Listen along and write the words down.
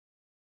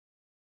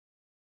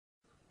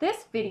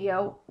This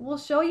video will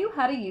show you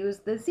how to use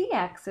the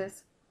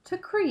z-axis to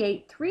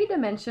create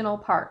three-dimensional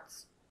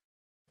parts.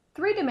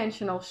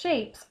 Three-dimensional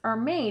shapes are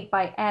made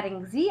by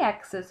adding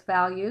z-axis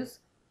values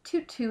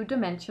to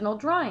two-dimensional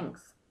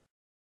drawings.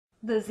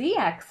 The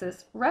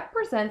z-axis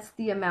represents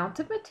the amount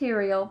of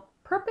material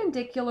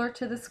perpendicular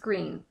to the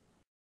screen.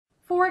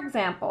 For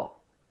example,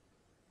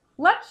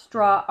 let's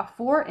draw a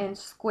 4-inch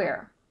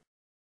square.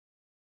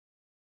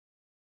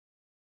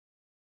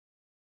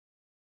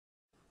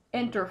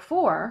 Enter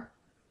 4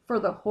 for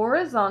the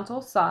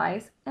horizontal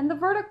size and the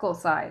vertical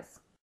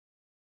size.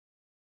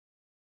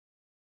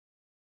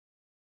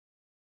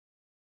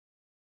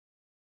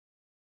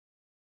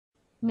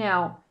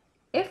 Now,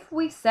 if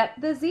we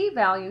set the z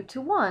value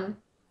to 1,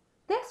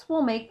 this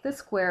will make the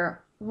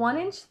square 1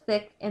 inch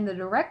thick in the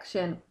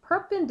direction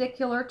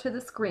perpendicular to the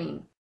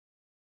screen.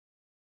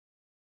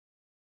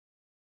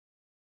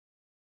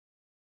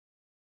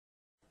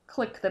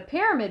 Click the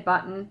pyramid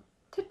button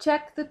to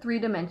check the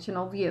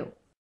three-dimensional view.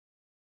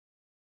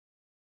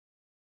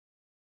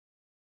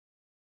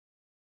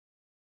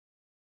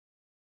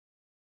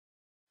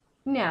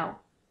 Now,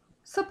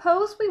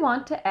 suppose we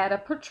want to add a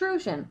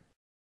protrusion.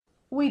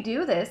 We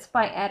do this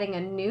by adding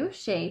a new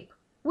shape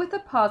with a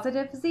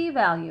positive z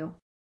value.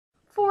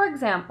 For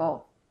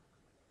example,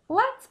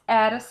 let's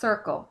add a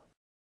circle.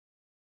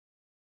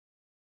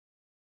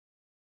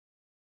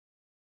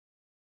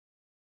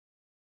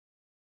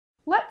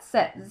 Let's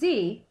set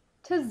z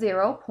to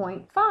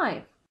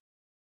 0.5.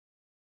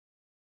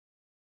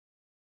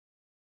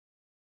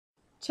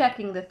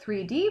 Checking the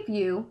 3D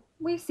view,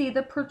 we see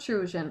the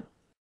protrusion.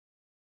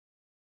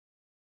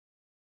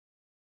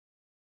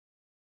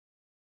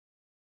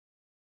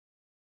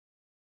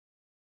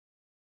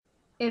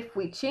 If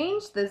we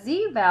change the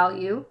z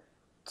value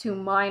to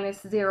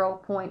minus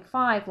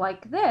 0.5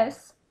 like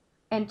this,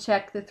 and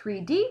check the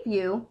 3D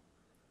view,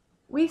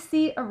 we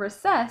see a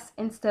recess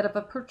instead of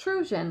a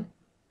protrusion,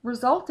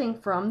 resulting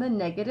from the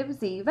negative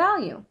z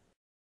value.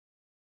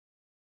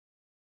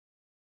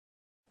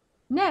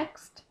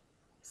 Next,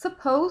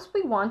 suppose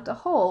we want a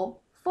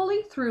hole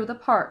fully through the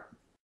part.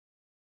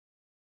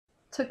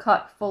 To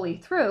cut fully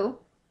through,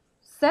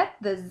 set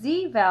the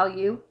z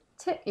value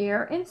to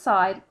air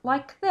inside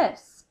like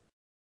this.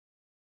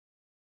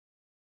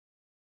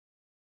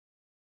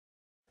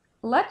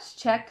 Let's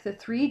check the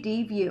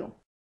 3D view.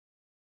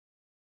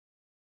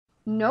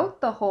 Note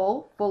the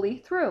hole fully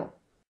through.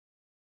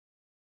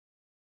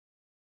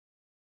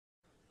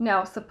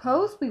 Now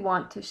suppose we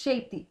want to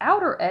shape the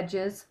outer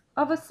edges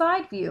of a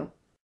side view.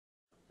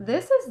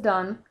 This is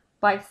done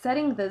by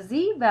setting the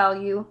z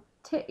value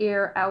to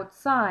air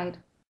outside.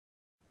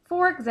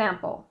 For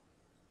example,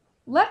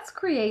 let's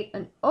create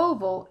an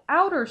oval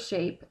outer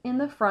shape in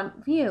the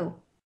front view.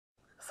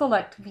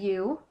 Select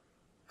View,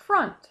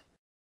 Front.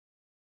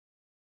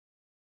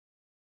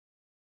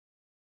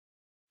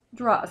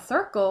 Draw a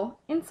circle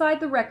inside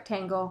the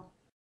rectangle.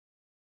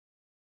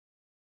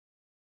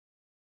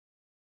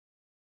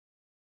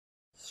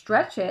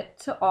 Stretch it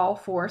to all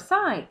 4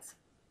 sides,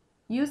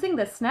 using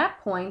the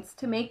snap points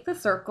to make the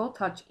circle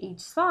touch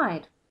each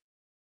side.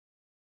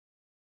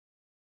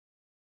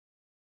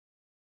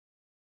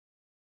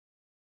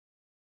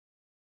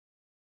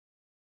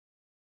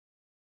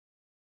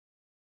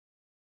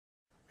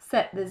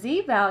 Set the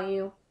z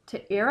value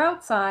to air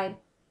outside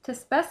to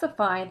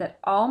specify that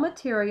all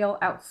material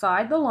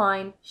outside the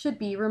line should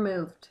be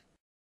removed.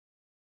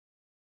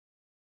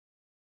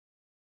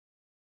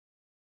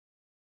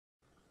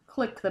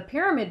 Click the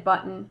pyramid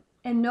button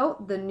and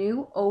note the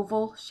new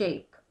oval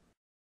shape.